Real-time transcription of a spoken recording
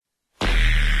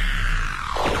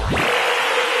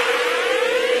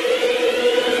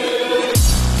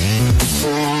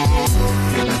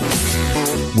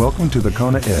Welcome to the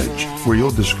Kona Edge, where you'll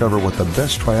discover what the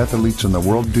best triathletes in the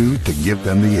world do to give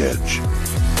them the edge.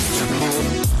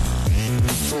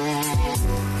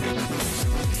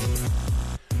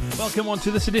 Welcome on to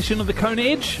this edition of the Kona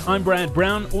Edge. I'm Brad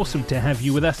Brown. Awesome to have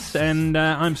you with us, and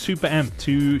I'm super amped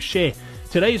to share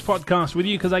today's podcast with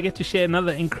you because I get to share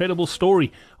another incredible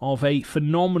story of a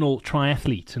phenomenal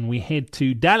triathlete. And we head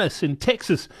to Dallas in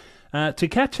Texas to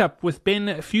catch up with Ben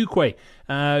Fuqua,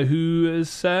 who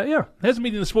hasn't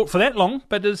been in the sport for that long,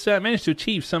 but has managed to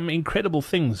achieve some incredible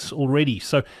things already.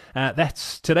 So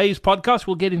that's today's podcast.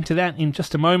 We'll get into that in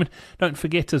just a moment. Don't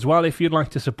forget as well, if you'd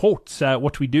like to support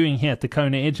what we're doing here at the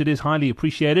Kona Edge, it is highly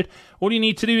appreciated. All you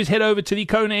need to do is head over to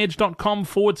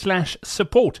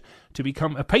thekonaedge.com/support to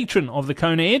become a patron of the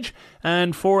Kona Edge,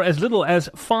 and for as little as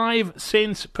 5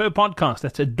 cents per podcast,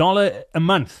 that's $1 a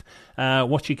month.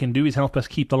 What you can do is help us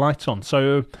keep the lights on.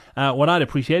 So what I'd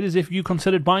appreciate is if you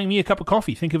considered buying me a cup of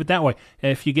coffee. Think of it that way.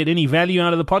 If you get any value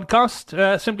out of the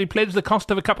podcast, simply pledge the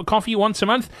cost of a cup of coffee once a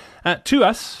month to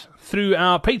us through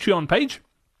our Patreon page.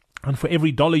 And for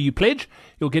every $1 you pledge,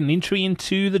 you'll get an entry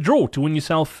into the draw to win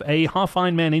yourself a half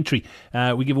Ironman entry.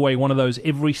 We give away one of those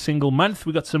every single month.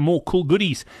 We've got some more cool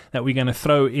goodies that we're going to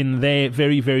throw in there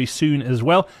very, very soon as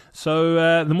well.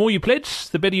 So the more you pledge,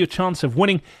 the better your chance of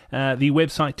winning. The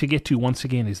website to get to, once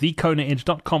again, is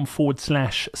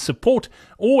thekonaedge.com/support.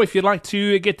 Or if you'd like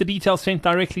to get the details sent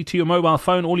directly to your mobile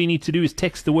phone, all you need to do is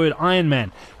text the word Ironman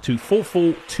to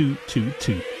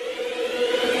 44222.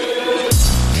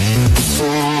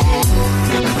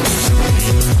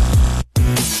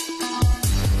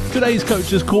 Today's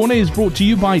Coach's Corner is brought to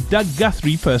you by Doug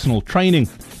Guthrie Personal Training.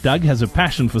 Doug has a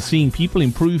passion for seeing people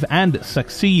improve and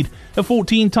succeed. A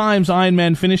 14 times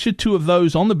Ironman finisher, 2 of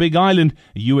those on the Big Island,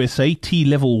 a USA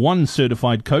T-Level 1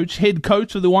 certified coach, head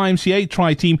coach of the YMCA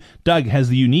Tri-Team, Doug has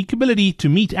the unique ability to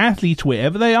meet athletes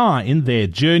wherever they are in their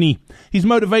journey. His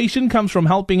motivation comes from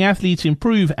helping athletes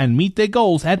improve and meet their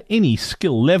goals at any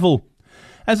skill level.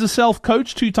 As a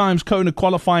self-coach, 2 times Kona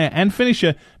qualifier and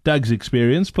finisher, Doug's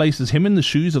experience places him in the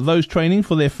shoes of those training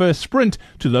for their first sprint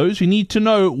to those who need to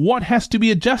know what has to be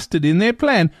adjusted in their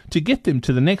plan to get them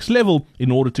to the next level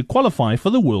in order to qualify for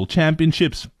the World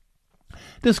Championships.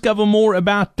 Discover more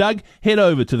about Doug, head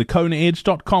over to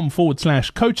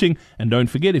thekonaedge.com/coaching, and don't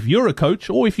forget, if you're a coach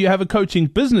or if you have a coaching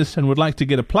business and would like to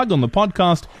get a plug on the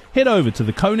podcast, head over to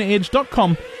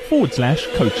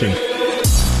thekonaedge.com/coaching.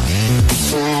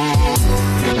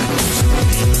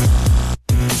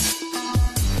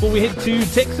 Well, we head to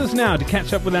Texas now to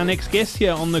catch up with our next guest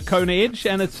here on the Kona Edge,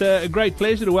 and it's a great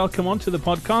pleasure to welcome onto the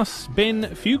podcast Ben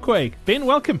Fuqua. Ben,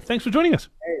 welcome. Thanks for joining us.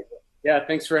 Hey. Yeah,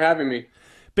 thanks for having me.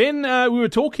 Ben, we were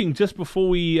talking just before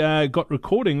we got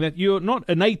recording that you're not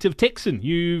a native Texan.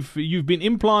 You've been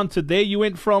implanted there. You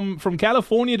went from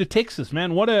California to Texas.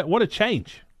 Man, what a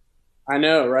change. I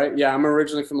know, right? Yeah, I'm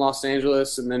originally from Los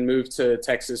Angeles and then moved to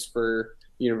Texas for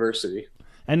university.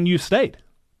 And you stayed?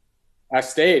 I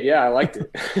stayed. Yeah, I liked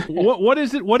it. What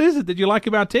is it? What is it that you like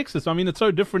about Texas? I mean, it's so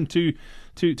different to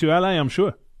LA, I'm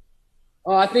sure.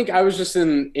 Well, I think I was just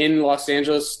in Los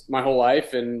Angeles my whole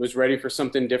life and was ready for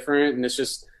something different. And it's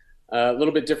just a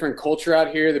little bit different culture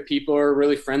out here. The people are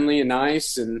really friendly and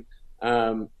nice, and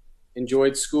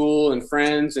enjoyed school and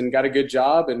friends and got a good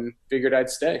job and figured I'd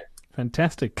stay.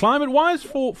 Fantastic. Climate-wise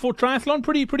for triathlon,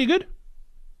 pretty good?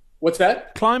 What's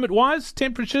that? Climate-wise,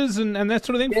 temperatures and that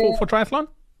sort of thing for triathlon?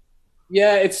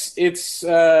 Yeah, it's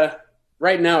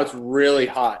right now it's really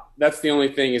hot. That's the only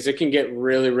thing, is it can get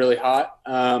really, really hot.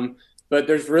 But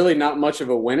there's really not much of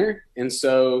a winter, and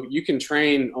so you can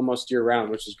train almost year round,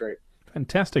 which is great.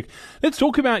 Fantastic. Let's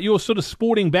talk about your sort of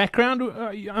sporting background.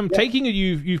 I'm taking it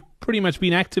you've pretty much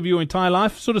been active your entire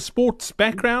life. Sort of sports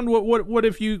background. What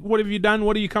have you done?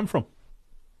 Where do you come from?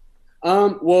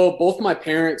 Well, both my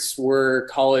parents were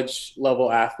college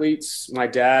level athletes. My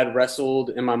dad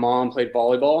wrestled and my mom played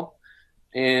volleyball.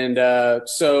 And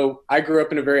so I grew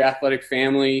up in a very athletic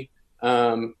family.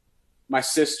 My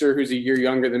sister, who's a year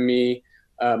younger than me,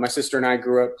 my sister and I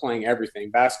grew up playing everything: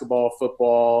 basketball,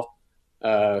 football,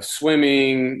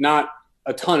 swimming, not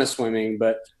a ton of swimming,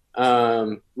 but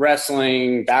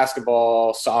wrestling,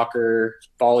 basketball, soccer,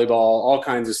 volleyball, all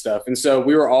kinds of stuff. And so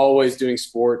we were always doing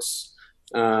sports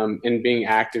and being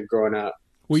active growing up.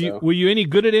 Were you any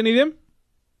good at any of them?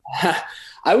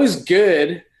 I was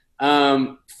good.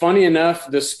 Funny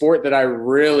enough, the sport that I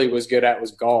really was good at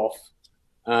was golf.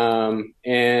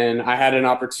 And I had an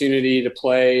opportunity to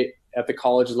play at the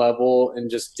college level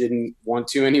and just didn't want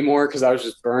to anymore because I was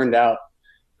just burned out.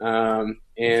 So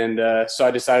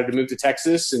I decided to move to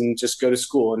Texas and just go to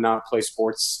school and not play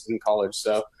sports in college.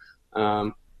 So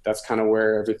that's kind of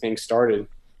where everything started.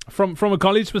 From a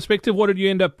college perspective, what did you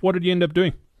end up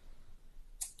doing?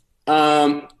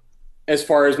 As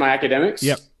far as my academics?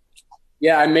 Yep.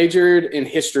 Yeah, I majored in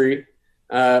history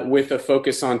with a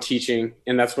focus on teaching,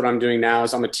 and that's what I'm doing now.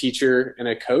 Is I'm a teacher and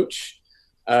a coach,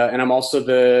 and I'm also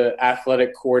the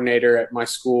athletic coordinator at my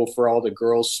school for all the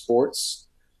girls' sports,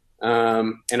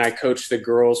 and I coach the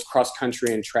girls' cross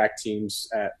country and track teams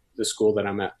at the school that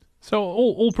I'm at. So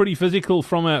all pretty physical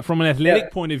from an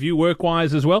athletic point of view, work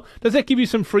wise as well. Does that give you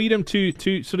some freedom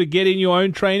to sort of get in your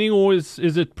own training, or is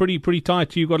it pretty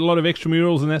tight? You've got a lot of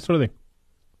extramurals and that sort of thing.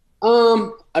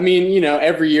 I mean,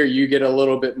 every year you get a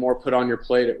little bit more put on your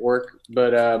plate at work,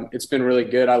 but it's been really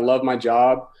good. I love my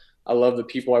job. I love the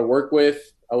people I work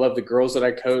with. I love the girls that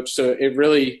I coach. So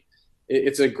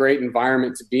it's a great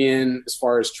environment to be in as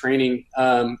far as training.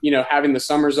 Having the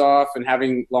summers off and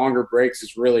having longer breaks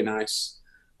is really nice.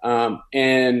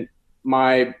 And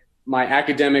my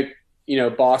academic,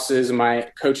 bosses and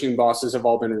my coaching bosses have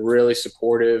all been really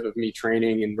supportive of me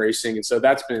training and racing. And so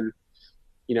that's been,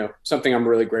 something I'm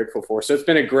really grateful for. So it's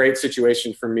been a great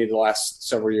situation for me the last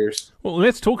several years. Well,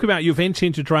 let's talk about your venture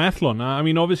into triathlon. I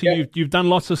mean, obviously you've done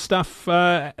lots of stuff,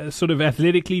 sort of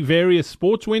athletically, various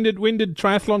sports. When did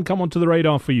triathlon come onto the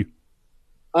radar for you?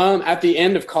 At the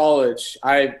end of college,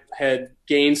 I had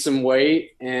gained some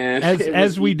weight, and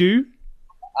as we do.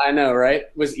 I know, right?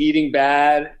 Was eating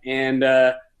bad, and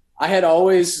I had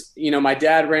always, my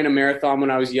dad ran a marathon when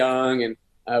I was young, and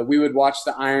we would watch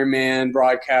the Ironman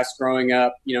broadcast growing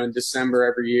up, in December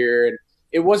every year. And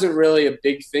it wasn't really a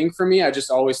big thing for me. I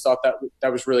just always thought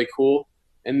that was really cool.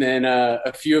 And then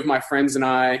a few of my friends and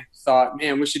I thought,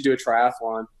 man, we should do a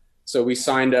triathlon. So we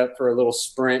signed up for a little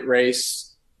sprint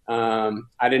race. I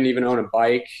didn't even own a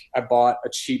bike. I bought a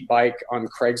cheap bike on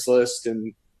Craigslist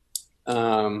and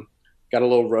got a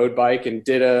little road bike and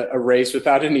did a race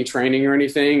without any training or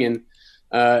anything. And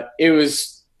it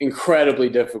was incredibly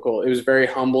difficult. It was very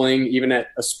humbling, even at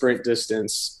a sprint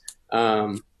distance.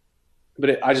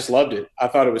 But I just loved it. I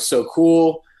thought it was so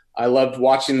cool. I loved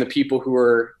watching the people who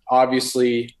were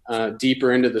obviously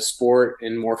deeper into the sport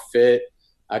and more fit.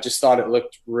 I just thought it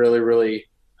looked really, really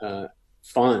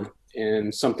fun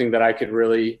and something that I could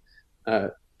really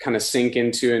kind of sink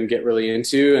into and get really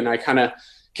into. And I kind of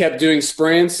kept doing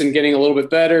sprints and getting a little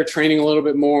bit better, training a little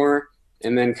bit more,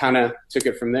 and then kind of took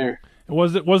it from there.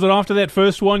 Was it after that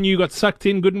first one you got sucked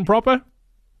in good and proper?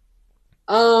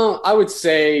 I would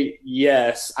say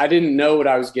yes. I didn't know what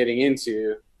I was getting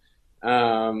into,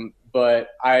 but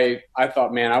I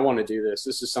thought, man, I want to do this.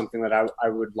 This is something that I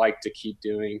would like to keep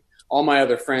doing. All my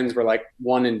other friends were like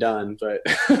one and done, but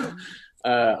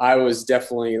I was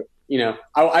definitely,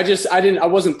 I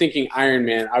wasn't thinking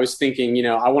Ironman. I was thinking,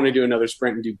 I want to do another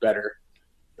sprint and do better.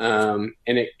 And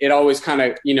it always kind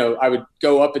of, I would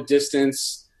go up a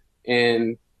distance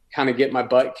and kind of get my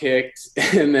butt kicked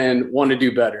and then want to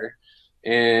do better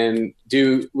and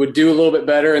would do a little bit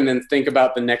better and then think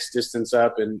about the next distance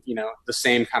up, and the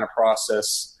same kind of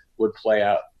process would play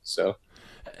out. So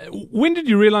when did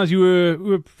you realize you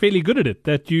were fairly good at it,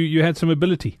 that you had some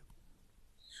ability?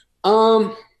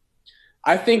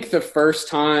 I think the first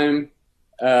time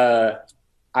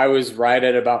I was right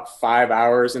at about 5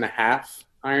 hours and a half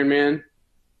Ironman.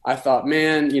 I thought,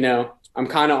 man, I'm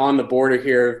kind of on the border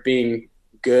here of being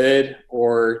good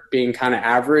or being kind of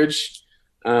average.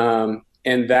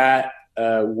 And that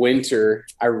winter,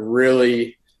 I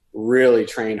really, really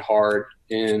trained hard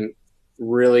and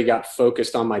really got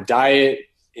focused on my diet.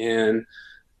 And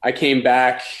I came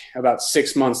back about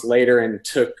 6 months later and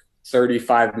took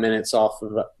 35 minutes off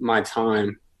of my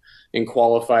time and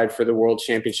qualified for the world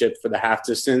championship for the half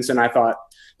distance. And I thought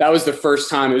that was the first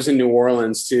time. It was in New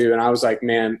Orleans too. And I was like,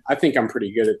 man, I think I'm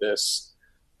pretty good at this.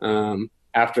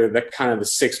 After the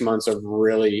 6 months of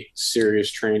really serious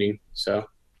training. So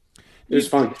it was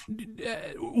fun.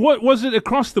 What was it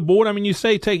across the board? I mean, you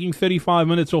say taking 35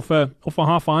 minutes off a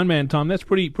half Ironman time. That's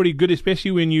pretty good,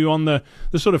 especially when you're on the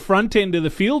sort of front end of the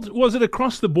field. Was it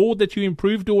across the board that you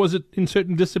improved, or was it in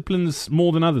certain disciplines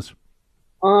more than others?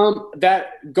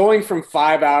 That going from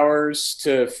 5 hours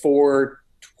to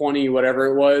 4:20, whatever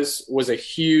it was a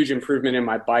huge improvement in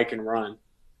my bike and run.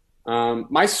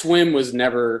 My swim was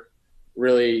never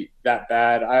really that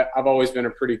bad. I've always been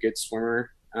a pretty good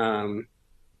swimmer.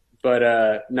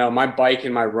 But no, my bike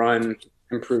and my run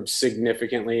improved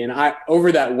significantly. And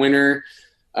over that winter,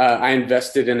 I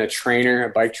invested in a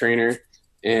bike trainer,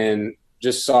 and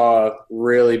just saw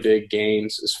really big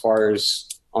gains as far as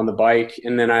on the bike.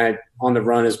 And then on the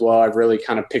run as well, I really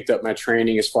kind of picked up my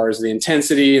training as far as the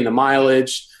intensity and the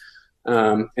mileage,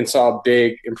 and saw a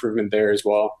big improvement there as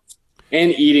well.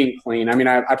 And eating clean. I mean,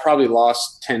 I probably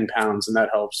lost 10 pounds, and that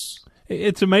helps.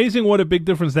 It's amazing what a big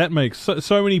difference that makes.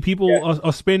 So many people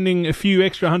are spending a few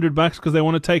extra $100 because they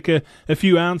want to take a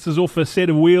few ounces off a set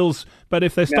of wheels. But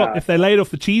if they laid off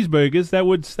the cheeseburgers, that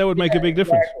would make a big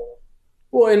difference. Exactly.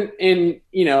 Well, and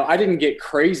I didn't get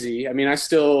crazy. I mean, I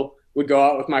still would go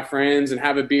out with my friends and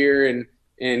have a beer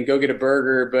and go get a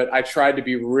burger, but I tried to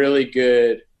be really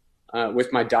good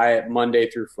with my diet Monday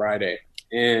through Friday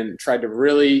and tried to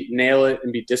really nail it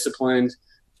and be disciplined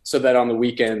so that on the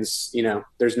weekends,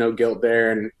 there's no guilt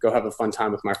there and go have a fun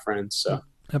time with my friends. So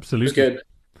absolutely. It was good.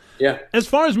 Yeah. As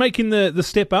far as making the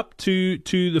step up to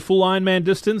the full Ironman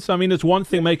distance, I mean, it's one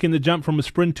thing making the jump from a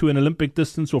sprint to an Olympic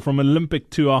distance or from an Olympic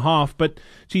to a half, but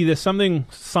gee, there's something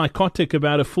psychotic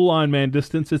about a full Ironman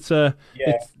distance.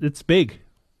 It's big.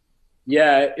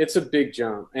 Yeah, it's a big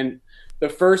jump. And the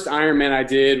first Ironman I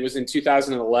did was in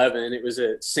 2011. It was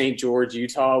at St. George,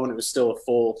 Utah, when it was still a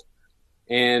full.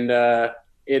 And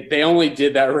they only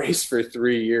did that race for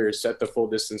 3 years at the full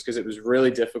distance because it was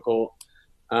really difficult.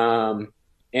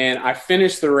 And I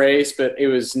finished the race, but it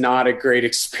was not a great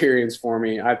experience for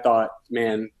me. I thought,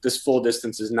 man, this full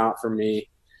distance is not for me.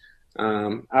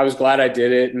 I was glad I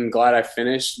did it and glad I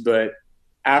finished, but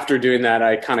after doing that,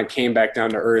 I kind of came back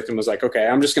down to earth and was like, okay,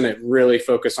 I'm just going to really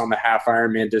focus on the half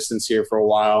Ironman distance here for a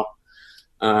while.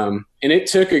 And it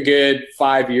took a good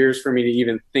 5 years for me to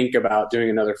even think about doing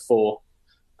another full.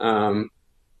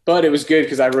 But it was good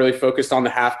because I really focused on the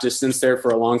half distance there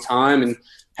for a long time and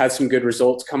had some good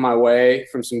results come my way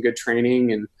from some good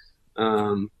training. And,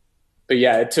 but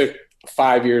yeah, it took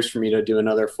 5 years for me to do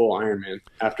another full Ironman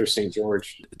after St.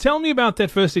 George. Tell me about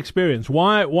that first experience.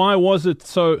 Why was it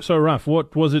so rough?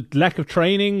 What was it? Lack of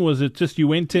training? Was it just you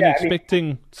went in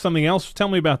expecting something else? Tell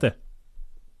me about that.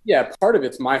 Yeah, part of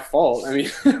it's my fault. I mean,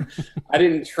 I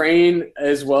didn't train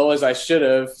as well as I should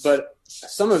have, but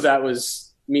some of that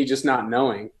was me just not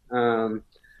knowing.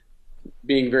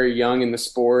 Being very young in the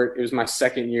sport, it was my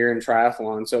second year in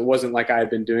triathlon, so it wasn't like I had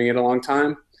been doing it a long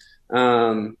time.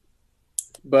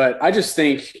 But I just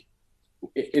think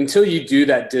until you do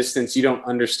that distance, you don't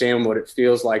understand what it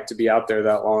feels like to be out there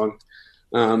that long.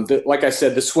 Like I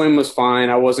said, the swim was fine.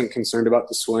 I wasn't concerned about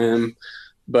the swim,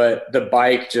 but the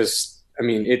bike just, I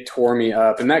mean, it tore me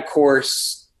up. And that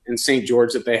course in St.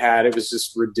 George that they had, it was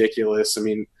just ridiculous. I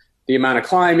mean, the amount of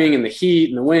climbing and the heat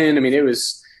and the wind, I mean, it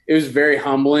was very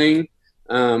humbling.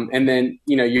 And then,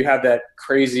 you have that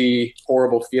crazy,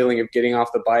 horrible feeling of getting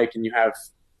off the bike and you have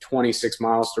 26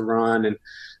 miles to run. And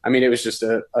I mean, it was just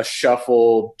a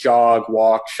shuffle, jog,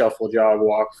 walk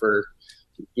for,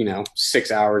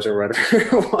 6 hours or whatever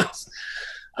it was.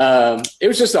 It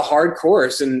was just a hard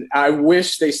course, and I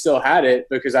wish they still had it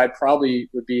because I probably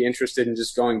would be interested in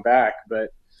just going back. But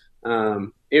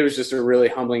it was just a really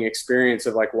humbling experience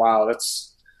of like, wow,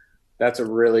 that's a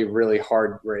really, really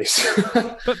hard race.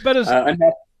 but as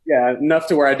enough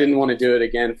to where I didn't want to do it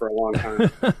again for a long time.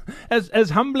 as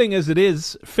humbling as it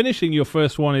is, finishing your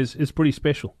first one is pretty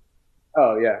special.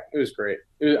 Oh yeah, it was great.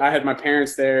 I had my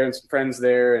parents there and some friends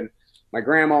there, and my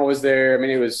grandma was there. I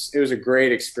mean, it was a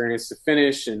great experience to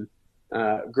finish and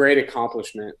great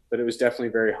accomplishment, but it was definitely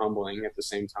very humbling at the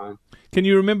same time. Can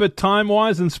you remember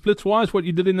time-wise and splits-wise what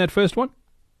you did in that first one?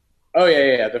 Oh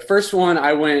yeah. The first one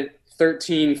I went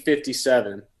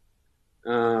 13:57.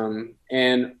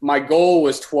 And my goal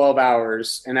was 12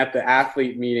 hours. And at the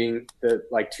athlete meeting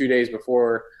like 2 days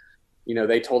before,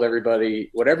 they told everybody,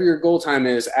 whatever your goal time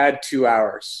is, add 2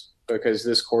 hours because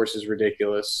this course is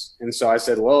ridiculous. And so I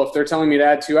said, well, if they're telling me to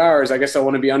add 2 hours, I guess I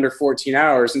want to be under 14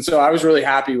 hours. And so I was really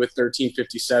happy with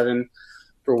 13:57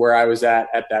 for where I was at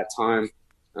that time.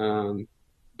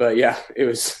 But yeah, it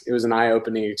was an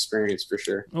eye-opening experience for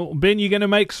sure. Well, Ben, you're going to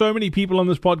make so many people on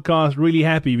this podcast really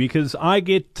happy because I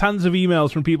get tons of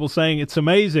emails from people saying it's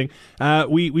amazing.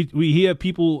 We hear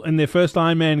people in their first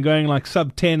Ironman going like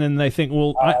sub 10, and they think,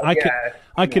 well, I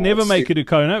can never make it to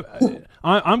Kona.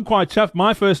 I'm quite chuffed.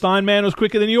 My first Ironman was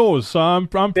quicker than yours, so I'm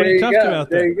pretty chuffed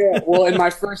about that. There you go. Well, in my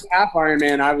first half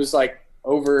Ironman, I was like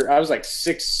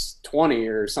 6:20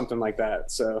 or something like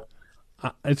that. So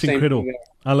it's incredible.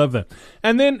 I love that.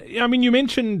 And then, I mean, you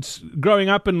mentioned growing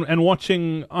up and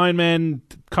watching Ironman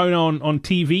Kona on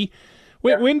TV.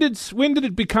 When did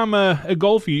it become a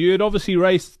goal for you? You had obviously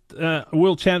raced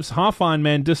World Champs half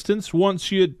Ironman distance.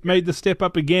 Once you had made the step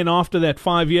up again after that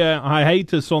 5-year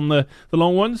hiatus on the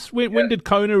long ones, when did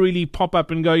Kona really pop up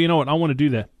and go, you know what, I want to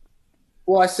do that?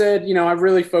 Well, I said, I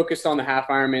really focused on the half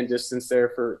Ironman distance there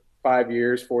for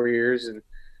 4 years, and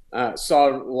saw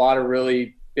a lot of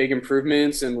really big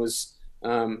improvements and was,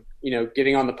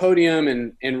 getting on the podium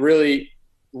and really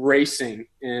racing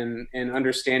and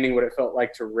understanding what it felt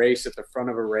like to race at the front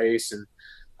of a race. And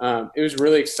it was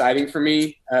really exciting for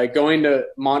me. Going to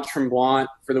Mont Tremblant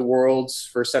for the Worlds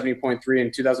for 70.3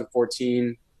 in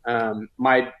 2014,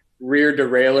 my rear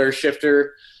derailleur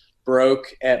shifter broke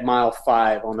at mile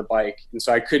 5 on the bike, and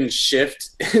so I couldn't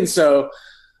shift. And so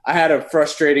I had a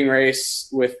frustrating race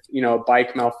with, a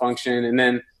bike malfunction, and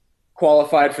then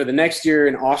qualified for the next year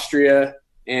in Austria.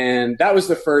 And that was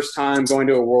the first time going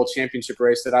to a world championship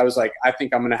race that I was like, I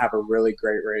think I'm going to have a really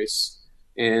great race.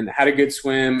 And had a good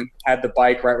swim, had the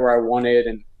bike right where I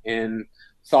wanted, and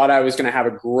thought I was going to have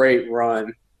a great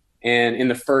run. And in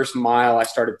the first mile, I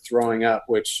started throwing up,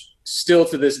 which still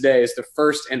to this day is the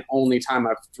first and only time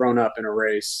I've thrown up in a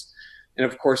race. And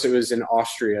of course, it was in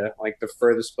Austria, like the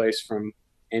furthest place from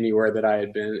anywhere that I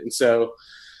had been. And so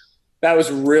that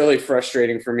was really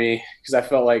frustrating for me because I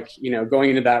felt like,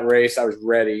 going into that race, I was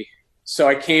ready. So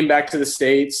I came back to the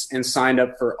States and signed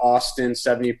up for Austin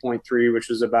 70.3, which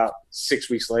was about 6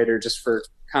 weeks later, just for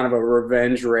kind of a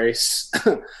revenge race.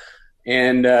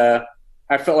 And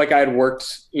I felt like I had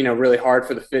worked, really hard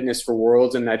for the fitness for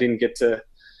Worlds, and I didn't get to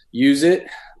use it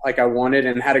like I wanted,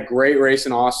 and had a great race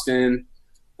in Austin.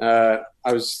 I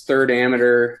was third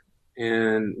amateur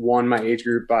and won my age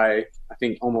group by, I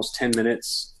think, almost 10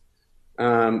 minutes.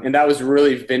 And that was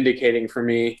really vindicating for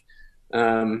me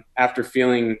after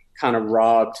feeling kind of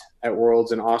robbed at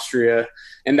Worlds in Austria.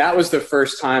 And that was the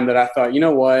first time that I thought, you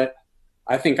know what,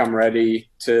 I think I'm ready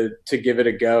to give it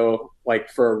a go, like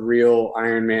for a real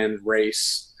Ironman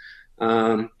race.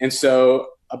 And so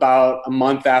about a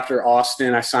month after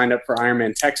Austin, I signed up for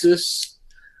Ironman Texas.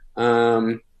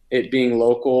 It being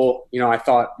local, I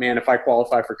thought, man, if I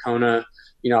qualify for Kona,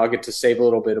 I'll get to save a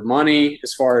little bit of money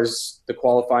as far as the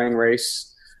qualifying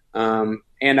race.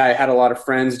 And I had a lot of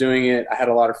friends doing it. I had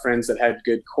a lot of friends that had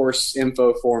good course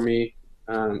info for me.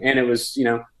 And it was,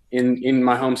 in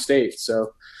my home state.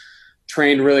 So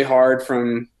trained really hard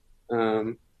from,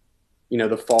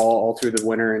 the fall all through the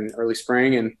winter and early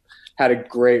spring, and had a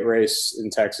great race in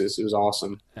Texas. It was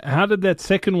awesome. How did that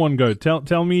second one go?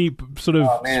 Tell me sort of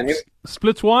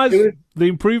splits-wise, the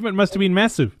improvement must have been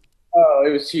massive. Oh, it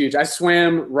was huge. I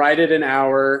swam right at an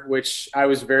hour, which I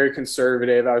was very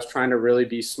conservative. I was trying to really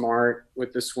be smart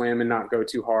with the swim and not go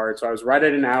too hard. So I was right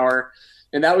at an hour.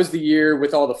 And that was the year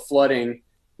with all the flooding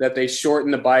that they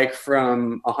shortened the bike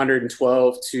from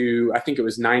 112 to, I think it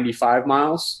was 95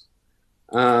 miles.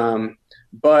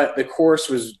 But the course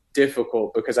was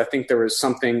difficult because I think there was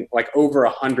something like over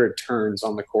 100 turns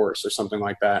on the course or something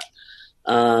like that.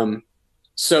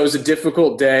 So it was a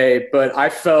difficult day, but I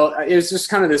felt it was just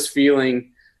kind of this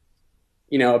feeling,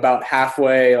 about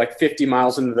halfway, like 50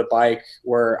 miles into the bike,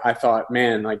 where I thought,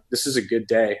 man, like this is a good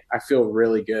day. I feel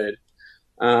really good.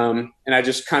 And I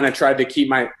just kind of tried to keep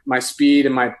my speed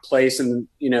and my place in,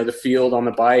 the field on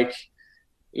the bike,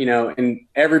 and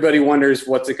everybody wonders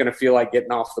what's it going to feel like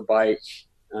getting off the bike.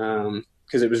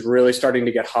 Cause it was really starting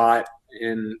to get hot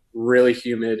and really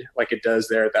humid like it does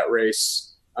there at that race.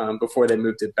 Before they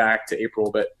moved it back to April.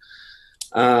 But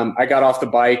I got off the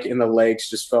bike and the legs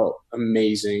just felt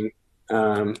amazing.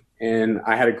 And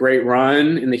I had a great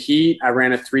run in the heat. I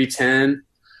ran a 3:10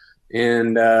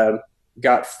 and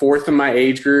got fourth in my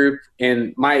age group.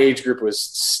 And my age group was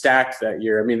stacked that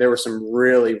year. I mean, there were some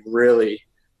really, really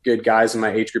good guys in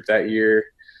my age group that year.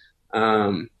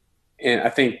 And I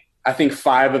think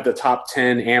 5 of the top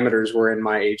 10 amateurs were in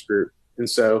my age group. And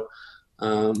so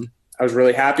I was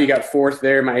really happy, got fourth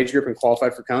there in my age group and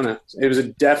qualified for Kona. It was a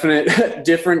definite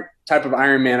different type of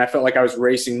Ironman. I felt like I was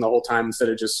racing the whole time instead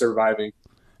of just surviving.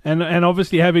 And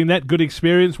obviously having that good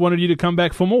experience wanted you to come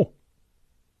back for more.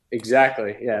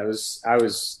 Exactly. Yeah, I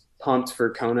was pumped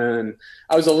for Kona, and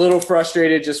I was a little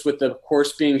frustrated just with the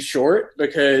course being short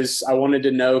because I wanted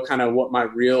to know kind of what my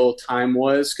real time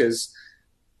was, because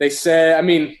they said, I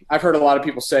mean, I've heard a lot of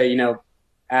people say,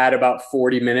 add about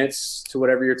 40 minutes to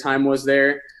whatever your time was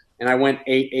there. And I went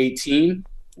 8:18,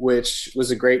 which was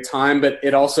a great time, but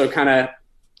it also kind of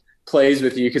plays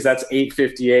with you because that's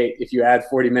 8:58 if you add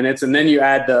 40 minutes. And then you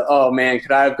add oh man,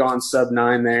 could I have gone sub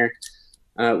 9 there?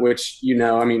 Which,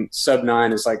 sub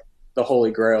 9 is like the holy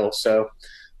grail. So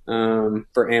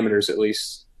for amateurs at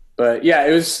least. But yeah,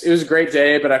 it was a great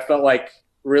day, but I felt like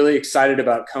really excited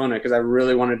about Kona because I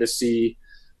really wanted to see,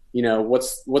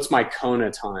 what's my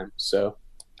Kona time. So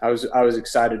I was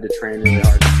excited to train really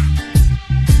hard.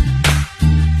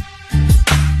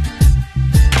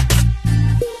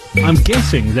 I'm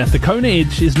guessing that the Kona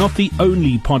Edge is not the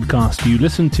only podcast you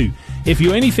listen to. If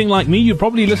you're anything like me, you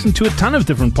probably listen to a ton of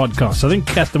different podcasts. I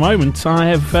think at the moment I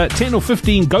have 10 or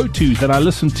 15 go-tos that I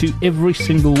listen to every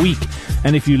single week.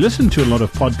 And if you listen to a lot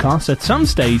of podcasts, at some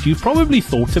stage you've probably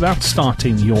thought about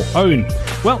starting your own.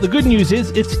 Well, the good news is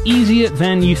it's easier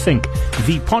than you think.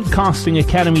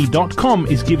 ThePodcastingAcademy.com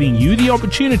is giving you the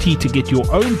opportunity to get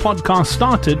your own podcast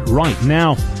started right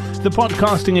now. The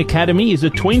Podcasting Academy is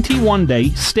a 21-day,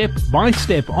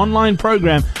 step-by-step online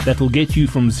program that will get you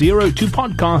from zero to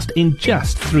podcast in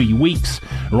just 3 weeks.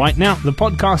 Right now,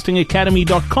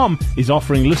 thepodcastingacademy.com is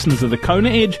offering listeners of the Kona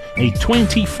Edge a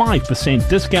 25%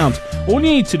 discount. All you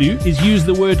need to do is use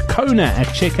the word Kona at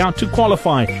checkout to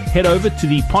qualify. Head over to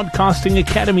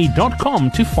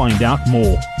thepodcastingacademy.com to find out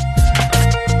more.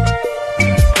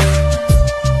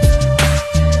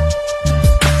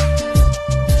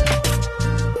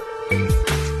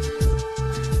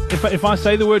 If I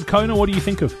say the word Kona, what do you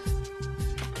think of?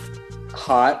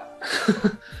 Hot.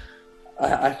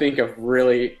 I think of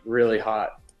really, really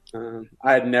hot.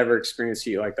 I had never experienced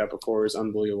heat like that before. It was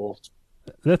unbelievable.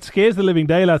 That scares the living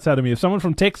daylights out of me. If someone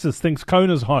from Texas thinks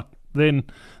Kona's hot, then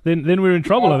we're in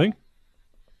trouble, I think.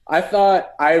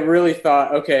 I really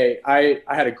thought, okay, I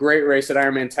had a great race at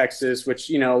Ironman Texas, which,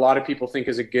 a lot of people think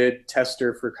is a good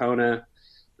tester for Kona.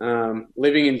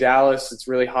 Living in Dallas, it's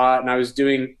really hot, and I was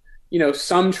doing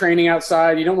some training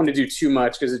outside. You don't want to do too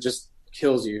much because it just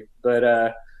kills you. But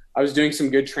I was doing some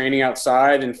good training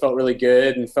outside and felt really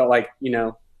good and felt like,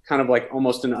 kind of like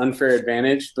almost an unfair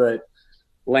advantage. But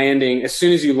as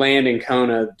soon as you land in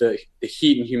Kona, the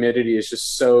heat and humidity is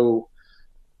just so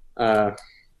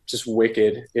just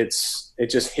wicked. It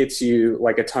just hits you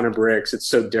like a ton of bricks. It's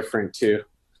so different too.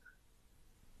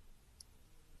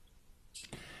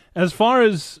 As far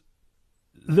as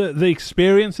the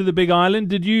experience of the Big Island,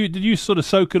 did you sort of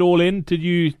soak it all in? Did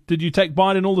you take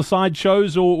part in all the side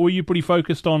shows, or were you pretty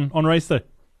focused on race day?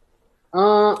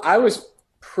 I was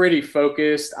pretty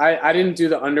focused. I didn't do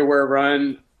the underwear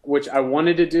run, which I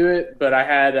wanted to do it, but I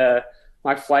had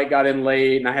my flight got in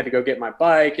late and I had to go get my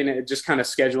bike, and it just kind of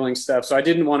scheduling stuff. So I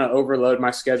didn't want to overload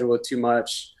my schedule with too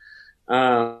much.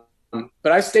 But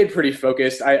I stayed pretty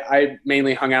focused. I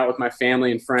mainly hung out with my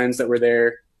family and friends that were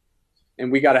there,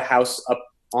 and we got a house up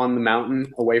on the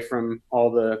mountain away from all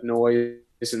the noise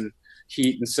and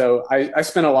heat. And so I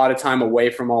spent a lot of time away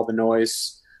from all the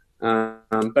noise.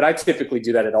 But I typically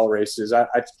do that at all races. I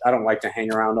don't like to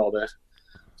hang around all the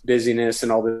busyness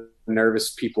and all the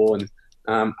nervous people. And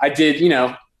I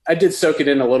did soak it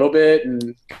in a little bit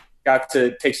and got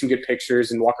to take some good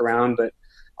pictures and walk around. But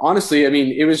honestly, I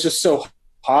mean, it was just so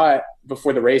hot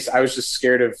before the race. I was just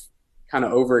scared of kind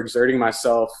of overexerting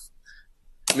myself.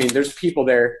 I mean, there's people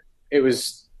there. It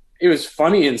was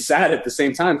funny and sad at the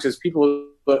same time, because people,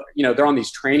 they're on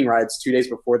these training rides 2 days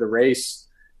before the race,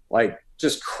 like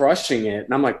just crushing it.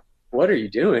 And I'm like, what are you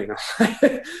doing?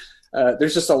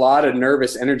 There's just a lot of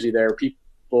nervous energy there.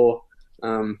 People,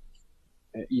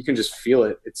 you can just feel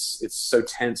it. It's so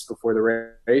tense before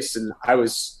the race. And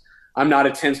I'm not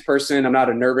a tense person. I'm not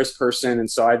a nervous person.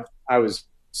 And so I was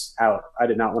out. I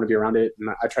did not want to be around it.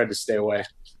 And I tried to stay away.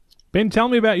 Ben, tell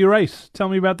me about your race. Tell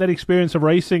me about that experience of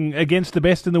racing against the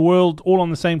best in the world, all on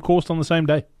the same course on the same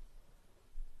day.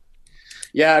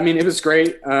 Yeah, I mean, it was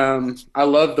great. I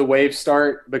love the wave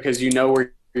start because you know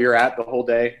where you're at the whole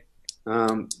day.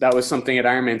 That was something at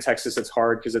Ironman Texas that's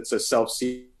hard because it's a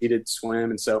self-seated swim,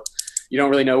 and so you don't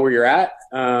really know where you're at.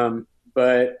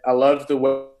 But I loved the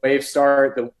wave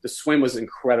start. The swim was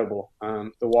incredible.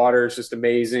 The water is just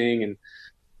amazing, and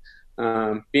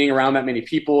being around that many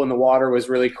people in the water was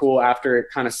really cool after it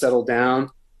kind of settled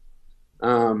down.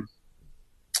 The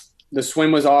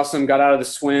swim was awesome. Got out of the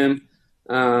swim.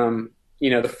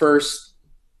 The first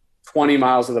 20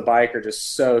 miles of the bike are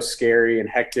just so scary and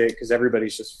hectic because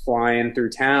everybody's just flying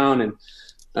through town. And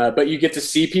but you get to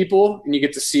see people, and you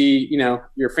get to see,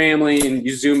 your family, and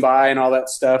you zoom by and all that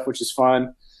stuff, which is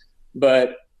fun.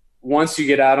 But once you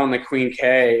get out on the Queen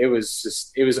K, it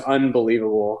was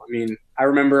unbelievable. I mean, I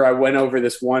remember I went over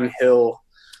this one hill,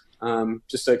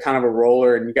 just a kind of a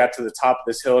roller, and you got to the top of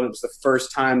this hill, and it was the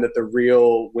first time that the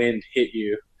real wind hit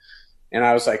you. And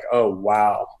I was like, oh,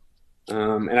 wow.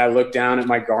 And I looked down at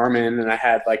my Garmin, and I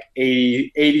had like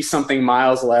 80 something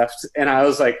miles left. And I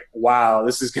was like, wow,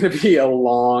 this is going to be a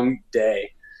long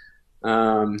day.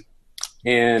 I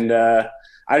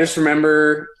just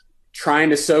remember trying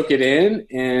to soak it in,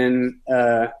 and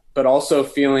but also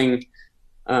feeling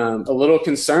a little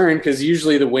concerned because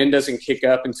usually the wind doesn't kick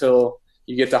up until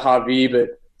you get to Hawaii. But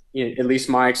at least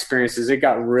my experience is it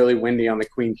got really windy on the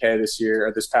Queen K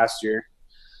this past year.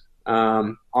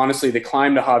 Honestly, the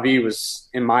climb to Javi was,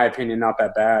 in my opinion, not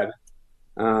that bad.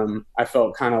 I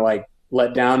felt kind of like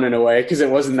let down in a way because it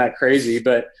wasn't that crazy,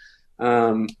 but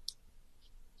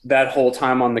that whole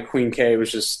time on the Queen K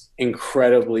was just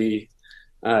incredibly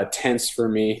tense for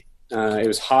me. It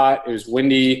was hot, it was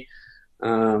windy.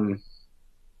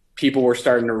 People were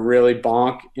starting to really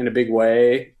bonk in a big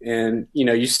way. And,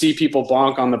 you see people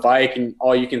bonk on the bike and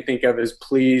all you can think of is,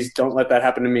 please don't let that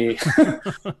happen to me.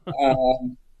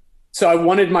 So I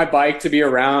wanted my bike to be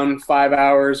around 5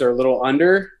 hours or a little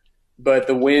under, but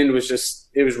the wind was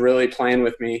it was really playing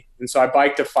with me. And so I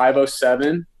biked to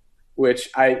 5:07, which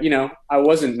I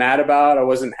wasn't mad about. I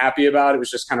wasn't happy about. It was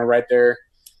just kind of right there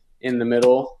in the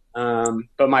middle.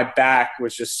 But my back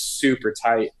was just super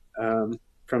tight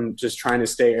from just trying to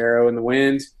stay aero in the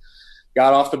wind.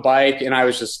 Got off the bike and I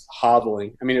was just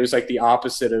hobbling. I mean, it was like the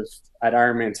opposite of at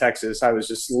Ironman Texas. I was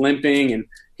just limping and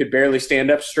could barely stand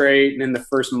up straight. And in the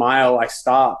first mile I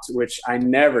stopped, which I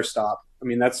never stop. I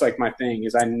mean, that's like my thing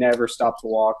is I never stop to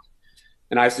walk.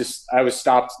 And I was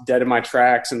stopped dead in my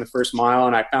tracks in the first mile.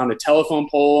 And I found a telephone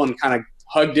pole and kind of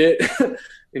hugged it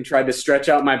and tried to stretch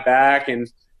out my back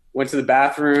and went to the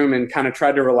bathroom and kind of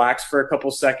tried to relax for a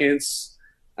couple seconds.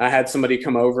 I had somebody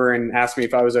come over and ask me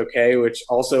if I was okay, which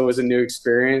also was a new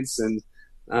experience. And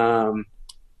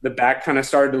the back kind of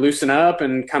started to loosen up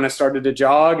and kind of started to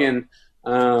jog. And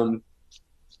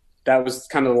that was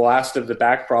kind of the last of the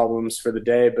back problems for the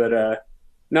day. But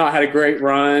no, I had a great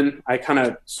run. I kind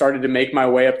of started to make my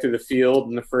way up through the field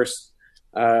in the first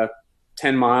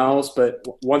 10 miles. But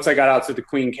once I got out to the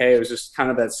Queen K, it was just kind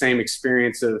of that same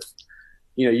experience of,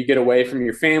 you get away from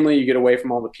your family, you get away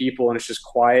from all the people, and it's just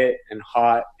quiet and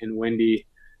hot and windy,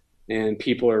 and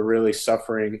people are really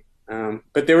suffering.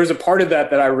 But there was a part of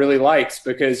that I really liked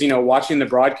because, watching the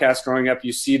broadcast growing up,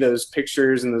 you see those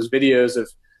pictures and those videos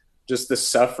of just the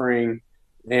suffering.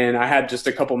 And I had just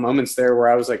a couple moments there where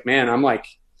I was like, man,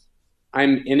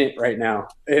 I'm in it right now.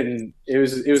 And it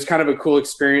was kind of a cool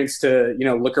experience to,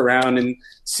 look around and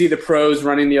see the pros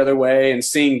running the other way and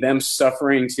seeing them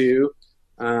suffering too.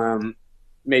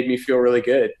 Made me feel really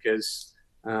good because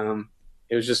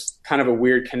it was just kind of a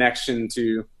weird connection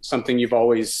to something you've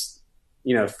always,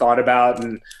 thought about.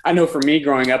 And I know for me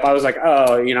growing up, I was like,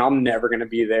 oh, I'm never going to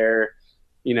be there,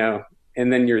 and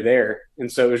then you're there.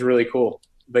 And so it was really cool.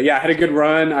 But yeah, I had a good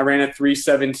run. I ran at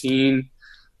 3:17.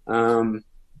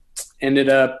 Ended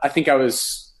up, I think I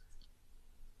was,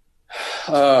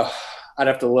 I'd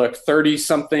have to look, 30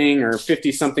 something or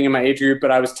 50 something in my age group, but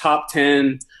I was top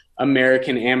 10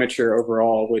 American amateur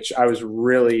overall, which I was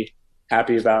really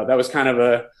happy about. That was kind of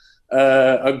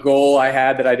a goal I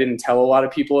had that I didn't tell a lot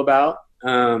of people about.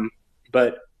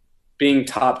 But being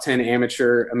top 10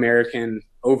 amateur American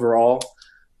overall,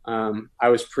 I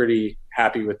was pretty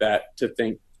happy with that, to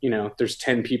think, there's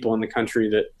 10 people in the country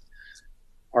that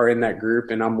are in that group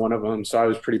and I'm one of them. So I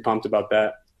was pretty pumped about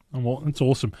that. Well, that's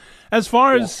awesome. As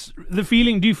far as the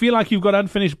feeling, do you feel like you've got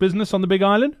unfinished business on the Big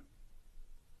Island?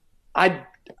 I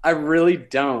really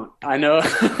don't. I know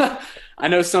I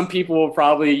know some people will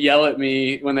probably yell at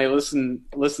me when they listen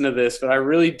to this, but I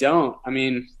really don't. I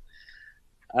mean,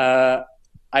 I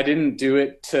didn't do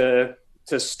it to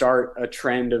start a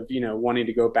trend of, wanting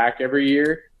to go back every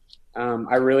year.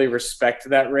 I really respect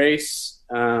that race.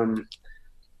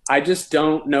 I just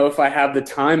don't know if I have the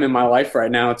time in my life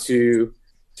right now to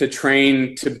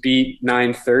train to beat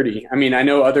 9:30. I mean, I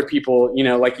know other people,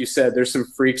 like you said, there's some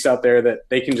freaks out there that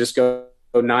they can just go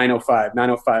 9:05,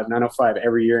 9:05, 9:05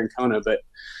 every year in Kona. But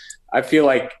I feel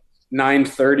like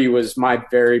 9:30 was my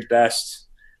very best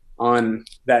on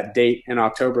that date in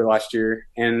October last year.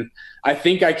 And I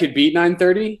think I could beat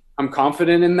 9:30. I'm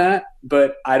confident in that,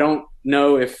 but I don't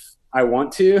know if I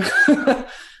want to.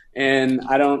 And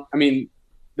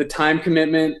the time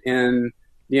commitment and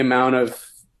the amount of,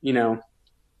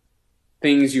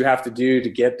 things you have to do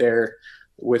to get there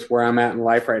with where I'm at in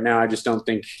life right now, I just don't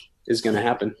think is going to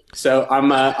happen. So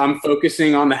I'm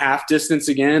focusing on the half distance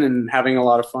again and having a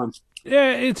lot of fun.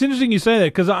 Yeah, it's interesting you say that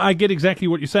because I get exactly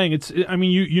what you're saying.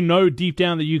 You know deep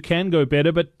down that you can go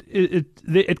better, but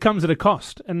it comes at a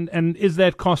cost. And is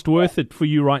that cost worth it for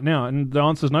you right now? And the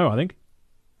answer is no, I think.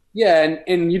 Yeah,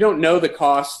 and you don't know the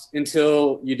cost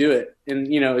until you do it.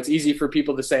 And, it's easy for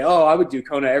people to say, oh, I would do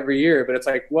Kona every year. But it's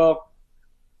like, well,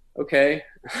 okay.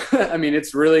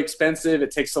 It's really expensive.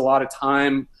 It takes a lot of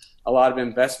time, a lot of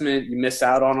investment. You miss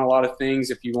out on a lot of things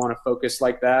if you want to focus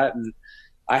like that. And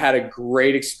I had a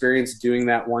great experience doing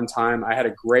that one time. I had a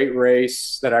great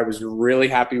race that I was really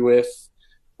happy with.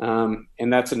 And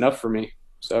that's enough for me.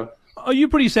 So are you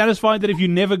pretty satisfied that if you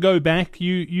never go back,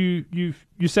 you're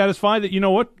satisfied that, you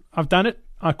know what, I've done it.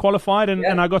 I qualified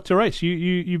and I got to race.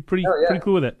 You pretty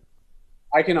cool with it.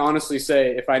 I can honestly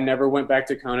say if I never went back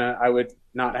to Kona, I would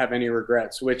not have any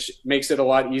regrets, which makes it a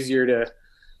lot easier to,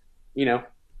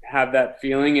 have that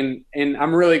feeling. And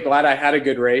I'm really glad I had a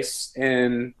good race,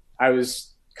 and I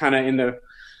was kind of in the,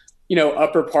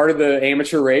 upper part of the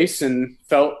amateur race, and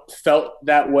felt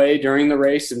that way during the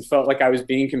race, and felt like I was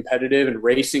being competitive and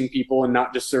racing people and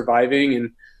not just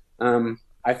surviving. And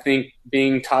I think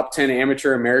being top 10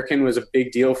 amateur American was a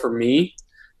big deal for me.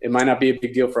 It might not be a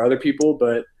big deal for other people,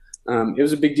 but it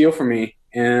was a big deal for me.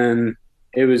 And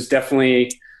it was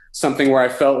definitely something where I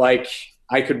felt like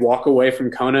I could walk away from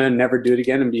Kona and never do it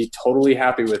again and be totally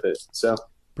happy with it. So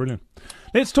brilliant.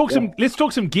 Let's talk some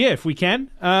gear if we can,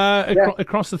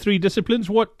 across the three disciplines.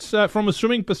 What from a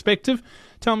swimming perspective,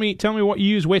 tell me what you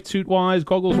use wetsuit wise,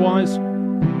 goggles wise.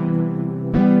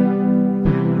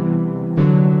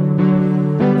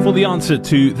 For the answer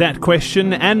to that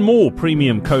question and more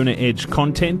premium Kona Edge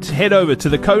content, head over to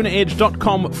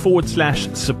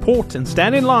thekonaedge.com/support and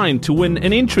stand in line to win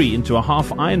an entry into a half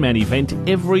Ironman event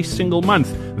every single month,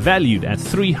 valued at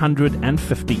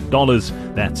 $350.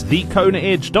 That's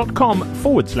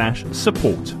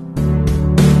thekonaedge.com/support.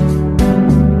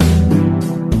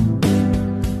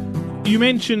 You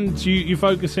mentioned you're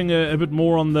focusing a bit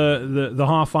more on the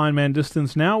half Ironman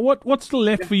distance now. What's still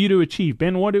left for you to achieve,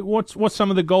 Ben? What's some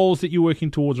of the goals that you're working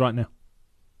towards right now?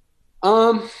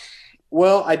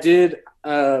 Well, I did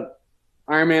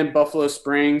Ironman Buffalo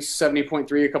Springs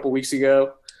 70.3 a couple weeks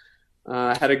ago.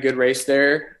 I had a good race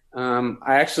there.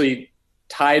 I actually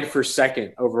tied for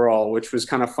second overall, which was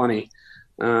kind of funny.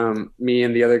 Me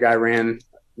and the other guy ran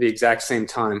the exact same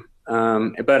time.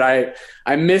 But I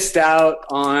missed out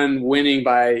on winning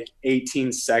by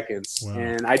 18 seconds. Wow.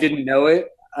 And I didn't know it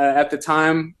at the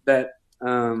time that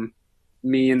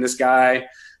me and this guy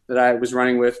that I was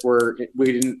running with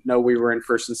we didn't know we were in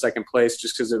first and second place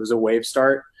just because it was a wave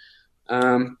start.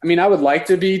 I would like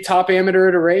to be top amateur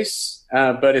at a race,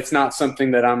 but it's not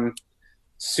something that I'm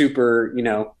super,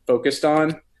 focused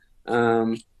on.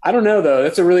 I don't know though.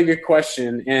 That's a really good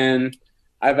question. And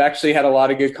I've actually had a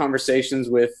lot of good conversations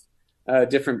with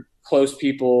different close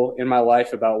people in my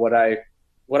life about what I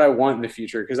want in the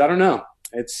future. Cause I don't know.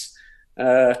 It's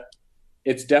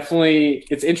definitely,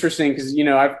 it's interesting. Cause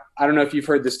I don't know if you've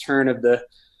heard this term of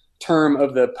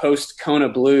the post Kona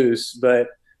blues, but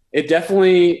it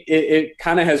definitely, it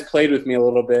kind of has played with me a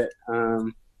little bit.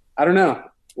 I don't know.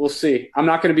 We'll see. I'm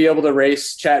not going to be able to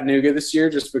race Chattanooga this year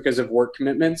just because of work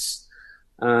commitments.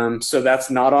 So that's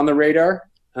not on the radar,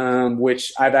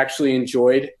 which I've actually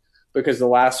enjoyed, because the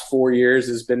last 4 years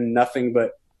has been nothing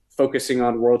but focusing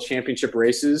on world championship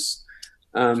races.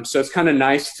 So it's kind of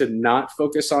nice to not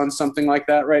focus on something like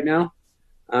that right now,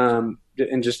 and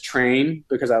just train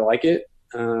because I like it.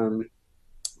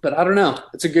 But I don't know.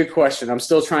 It's a good question. I'm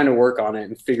still trying to work on it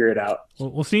and figure it out.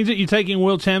 Well, seems that you're taking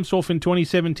world champs off in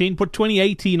 2017. Put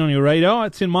 2018 on your radar.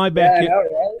 It's in my backyard. Yeah, I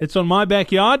know, right? It's on my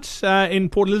backyard in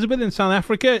Port Elizabeth in South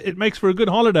Africa. It makes for a good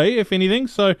holiday, if anything.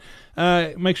 So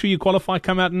make sure you qualify,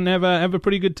 come out and have a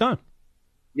pretty good time.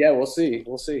 Yeah, we'll see.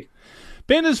 We'll see.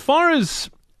 Ben, as far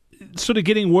as sort of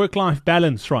getting work-life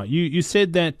balance, right? You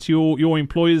said that your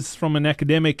employers from an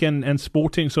academic and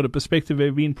sporting sort of perspective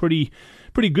have been pretty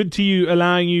good to you,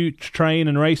 allowing you to train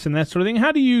and race and that sort of thing.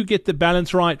 How do you get the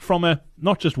balance right from a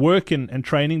not just work and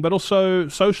training, but also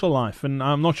social life? And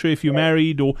I'm not sure if you're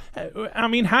married or,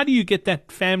 how do you get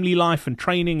that family life and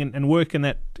training and work and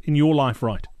that in your life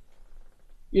right?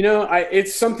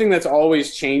 It's something that's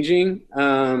always changing.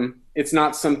 It's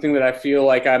not something that I feel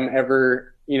like I'm ever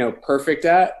perfect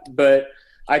at, but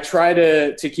I try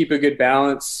to keep a good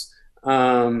balance.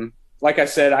 Like I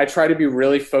said, I try to be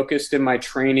really focused in my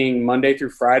training Monday through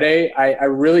Friday. I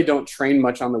really don't train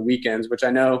much on the weekends, which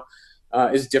I know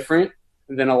is different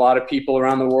than a lot of people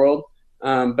around the world.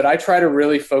 But I try to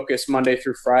really focus Monday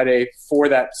through Friday for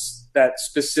that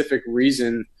specific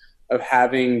reason of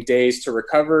having days to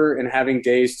recover and having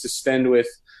days to spend with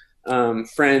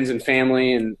friends and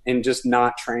family and just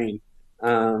not train.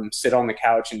 Sit on the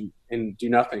couch and do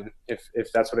nothing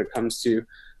if that's what it comes to.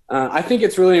 I think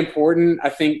it's really important. I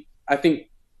think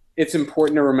it's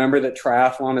important to remember that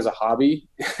triathlon is a hobby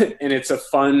and it's a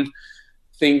fun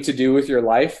thing to do with your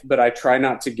life, but I try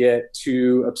not to get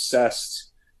too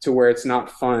obsessed to where it's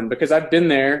not fun, because I've been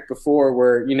there before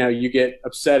where, you get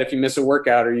upset if you miss a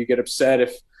workout, or you get upset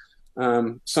if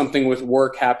something with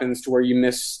work happens to where you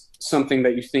miss something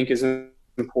that you think is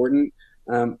important.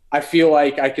 I feel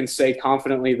like I can say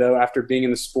confidently, though, after being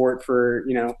in the sport for,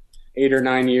 8 or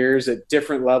 9 years at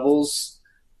different levels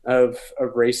of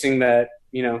racing, that,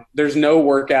 there's no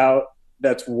workout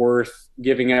that's worth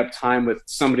giving up time with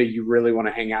somebody you really want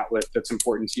to hang out with that's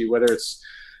important to you, whether it's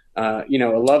a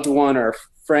loved one or a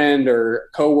friend or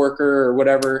coworker or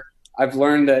whatever. I've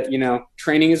learned that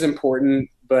training is important,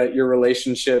 but your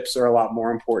relationships are a lot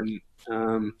more important.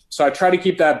 So I try to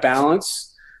keep that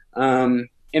balance. And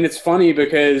it's funny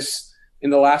because in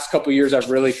the last couple of years,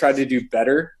 I've really tried to do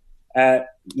better at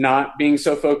not being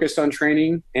so focused on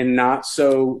training and not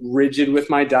so rigid with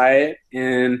my diet.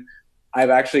 And I've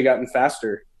actually gotten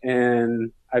faster.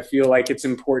 And I feel like it's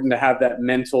important to have that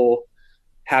mental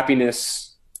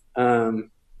happiness,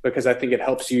 because I think it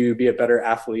helps you be a better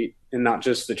athlete and not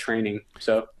just the training.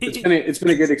 So it's been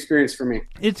a good experience for me.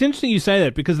 It's interesting you say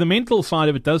that, because the mental side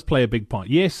of it does play a big part.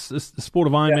 Yes, the sport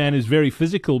of Ironman is very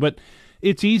physical, but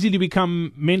it's easy to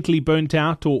become mentally burnt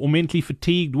out or mentally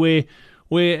fatigued where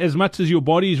as much as your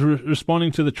body's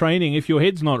responding to the training, if your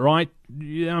head's not right,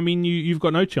 I mean, you've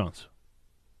got no chance.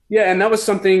 Yeah, and that was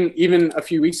something even a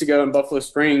few weeks ago in Buffalo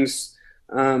Springs.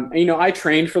 I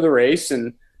trained for the race,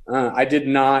 and I did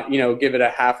not, give it a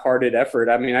half-hearted effort.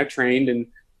 I mean, I trained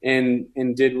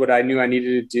and did what I knew I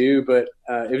needed to do, but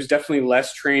it was definitely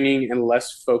less training and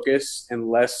less focus and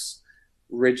less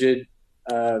rigid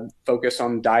focus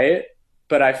on diet.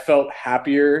 But I felt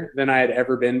happier than I had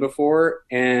ever been before,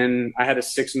 and I had a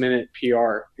 6-minute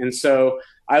PR. And so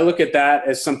I look at that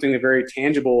as something very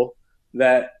tangible,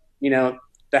 that,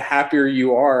 the happier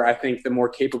you are, I think the more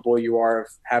capable you are of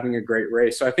having a great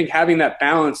race. So I think having that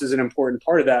balance is an important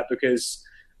part of that, because,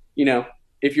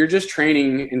 if you're just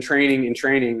training and training and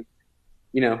training,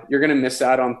 you're going to miss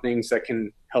out on things that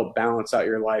can help balance out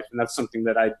your life. And that's something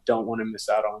that I don't want to miss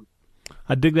out on.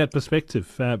 I dig that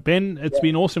perspective. Ben, it's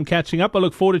been awesome catching up. I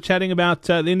look forward to chatting about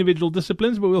the individual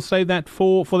disciplines, but we'll save that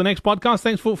for the next podcast.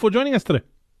 Thanks for joining us today.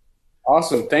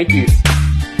 Awesome. Thank you.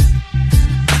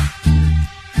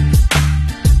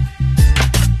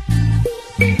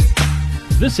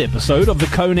 This episode of the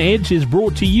Kona Edge is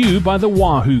brought to you by the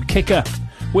Wahoo Kicker.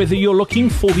 Whether you're looking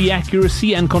for the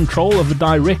accuracy and control of a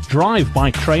direct drive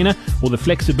bike trainer or the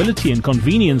flexibility and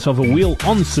convenience of a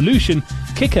wheel-on solution,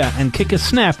 Kicker and Kicker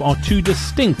Snap are two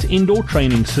distinct indoor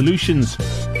training solutions.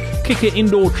 Kicker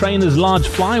Indoor Trainer's large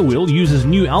flywheel uses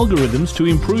new algorithms to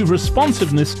improve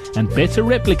responsiveness and better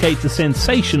replicate the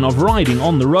sensation of riding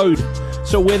on the road.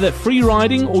 So whether free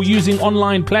riding or using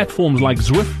online platforms like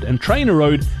Zwift and Trainer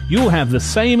Road, you'll have the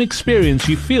same experience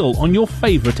you feel on your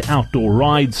favorite outdoor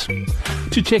rides.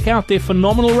 To check out their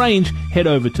phenomenal range, head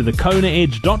over to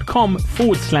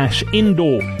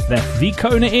thekonaedge.com/indoor. That's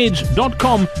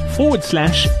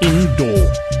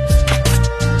thekonaedge.com/indoor.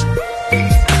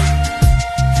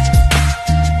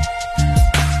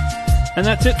 And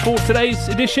that's it for today's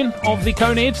edition of the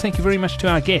Kona Edge. Thank you very much to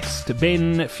our guest,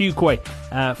 Ben Fuqua,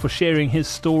 for sharing his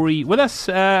story with us.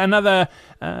 Another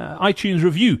iTunes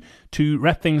review to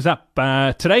wrap things up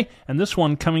today, and this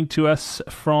one coming to us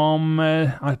from,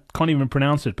 I can't even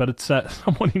pronounce it, but it's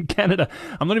someone in Canada.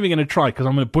 I'm not even going to try because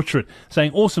I'm going to butcher it,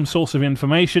 saying awesome source of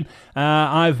information.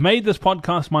 I've made this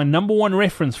podcast my number one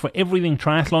reference for everything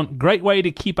triathlon. Great way to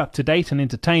keep up to date and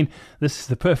entertain. This is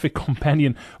the perfect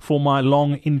companion for my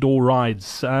long indoor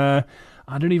rides.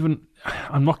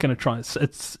 I'm not going to try.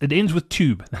 It ends with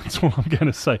tube. That's all I'm going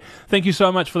to say. Thank you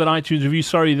so much for that iTunes review.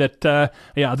 Sorry that, I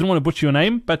didn't want to butcher your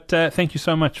name, but thank you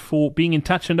so much for being in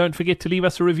touch. And don't forget to leave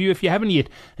us a review if you haven't yet.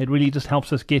 It really just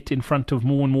helps us get in front of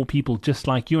more and more people just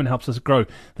like you and helps us grow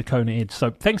the Kona Edge.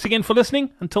 So thanks again for listening.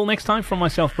 Until next time, from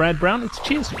myself, Brad Brown, it's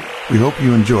cheers. We hope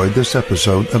you enjoyed this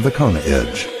episode of the Kona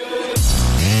Edge.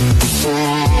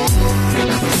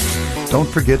 Don't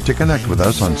forget to connect with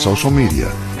us on social media.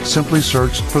 Simply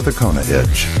search for the Kona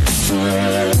Edge.